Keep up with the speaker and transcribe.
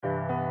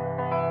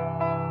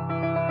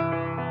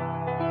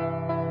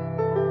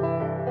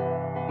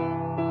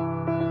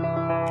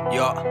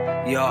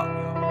Yup.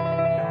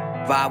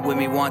 Vibe with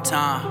me one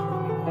time.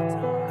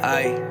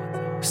 Ay,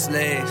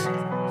 SliZz.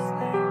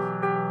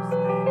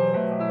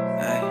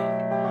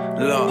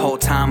 Look, whole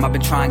time I've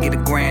been trying to get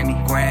a Grammy.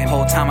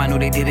 Whole time I knew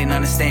they didn't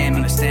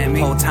understand me.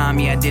 Whole time,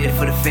 yeah, I did it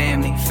for the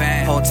family.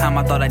 Whole time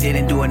I thought I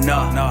didn't do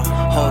enough.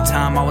 Whole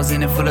time I was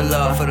in it for the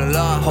love.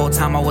 Whole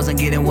time I wasn't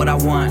getting what I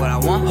want.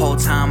 Whole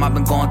time I've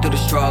been going through the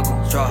struggle.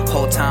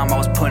 Whole time I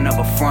was putting up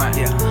a front.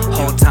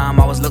 Whole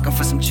time I was looking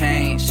for some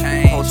change.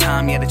 Whole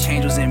time, yeah, the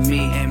change was in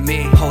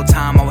me. Whole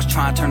time I was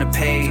trying to turn the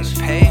page.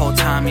 Whole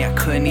time, yeah, I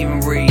couldn't even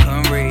read.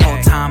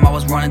 Whole time I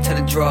was running to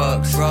the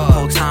drugs.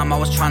 Whole time I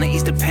was trying to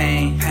ease the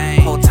pain.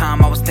 Whole time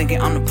I was thinking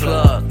I'm the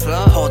plug.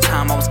 Whole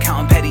time I was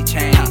counting petty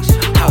change.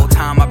 Whole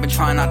time I've been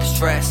trying not to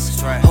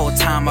stress. Whole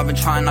time I've been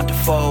trying not to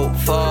fold.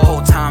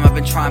 Whole time I've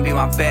been trying to be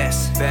my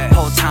best.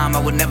 Whole time I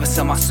would never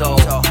sell my soul.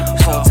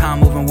 Whole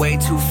time moving way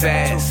too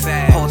fast.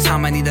 Whole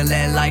time I need to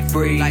let life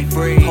breathe.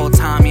 Whole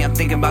time, yeah, I'm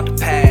thinking about the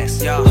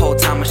past. Whole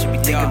time I should be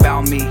thinking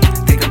about me.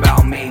 Think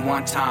about me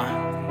one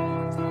time.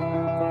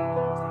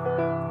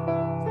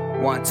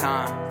 One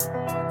time.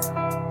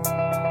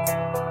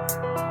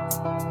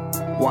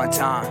 One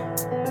time.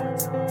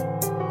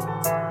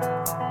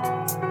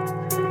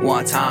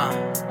 One time.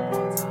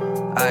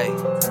 Ay.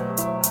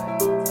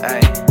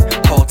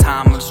 Whole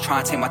time I'm just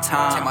trying to take my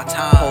time.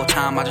 Whole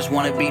time I just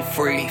wanna be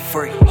free.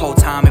 Whole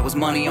time it was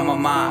money on my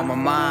mind.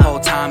 Whole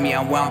time, yeah,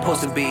 I'm where I'm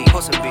supposed to be.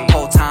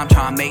 Whole time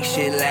trying to make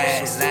shit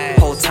last.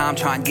 Whole time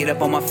trying to get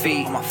up on my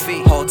feet.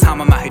 Whole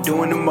time I'm out here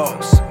doing the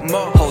most.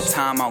 Whole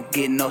time I don't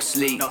get no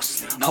sleep.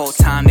 Whole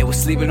time they was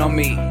sleeping on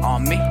me.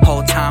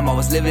 Whole time I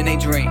was living they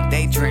dream.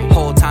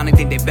 Whole time they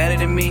think they better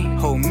than me.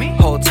 Whole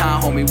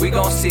time, homie, we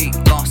gon' see.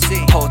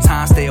 Whole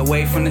time stay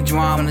away from the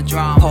drama.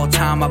 Whole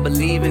time I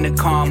believe in the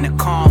calm.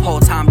 Whole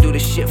time do the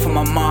shit for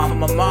my mom.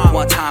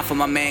 One time for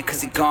my man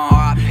cause he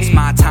gone. It's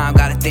my time,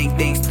 gotta think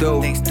things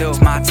through. It's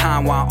my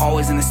time while I'm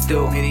always in the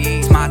stew.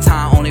 It's my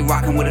time, only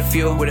rocking with a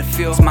few.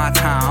 It's my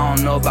time, I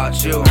don't know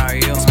about you.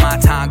 It's my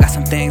time, got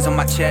some things on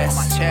my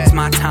chest. It's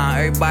my time,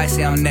 everybody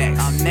say I'm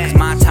next. It's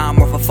my time,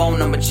 worth a phone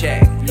number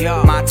check.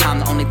 My time,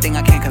 the only thing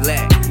I can't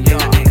collect.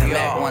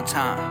 One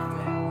time.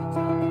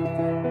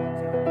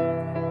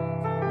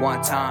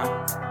 One time.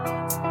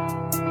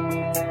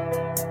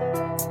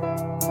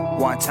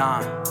 One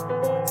time.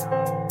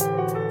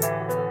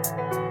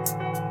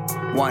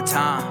 One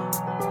time.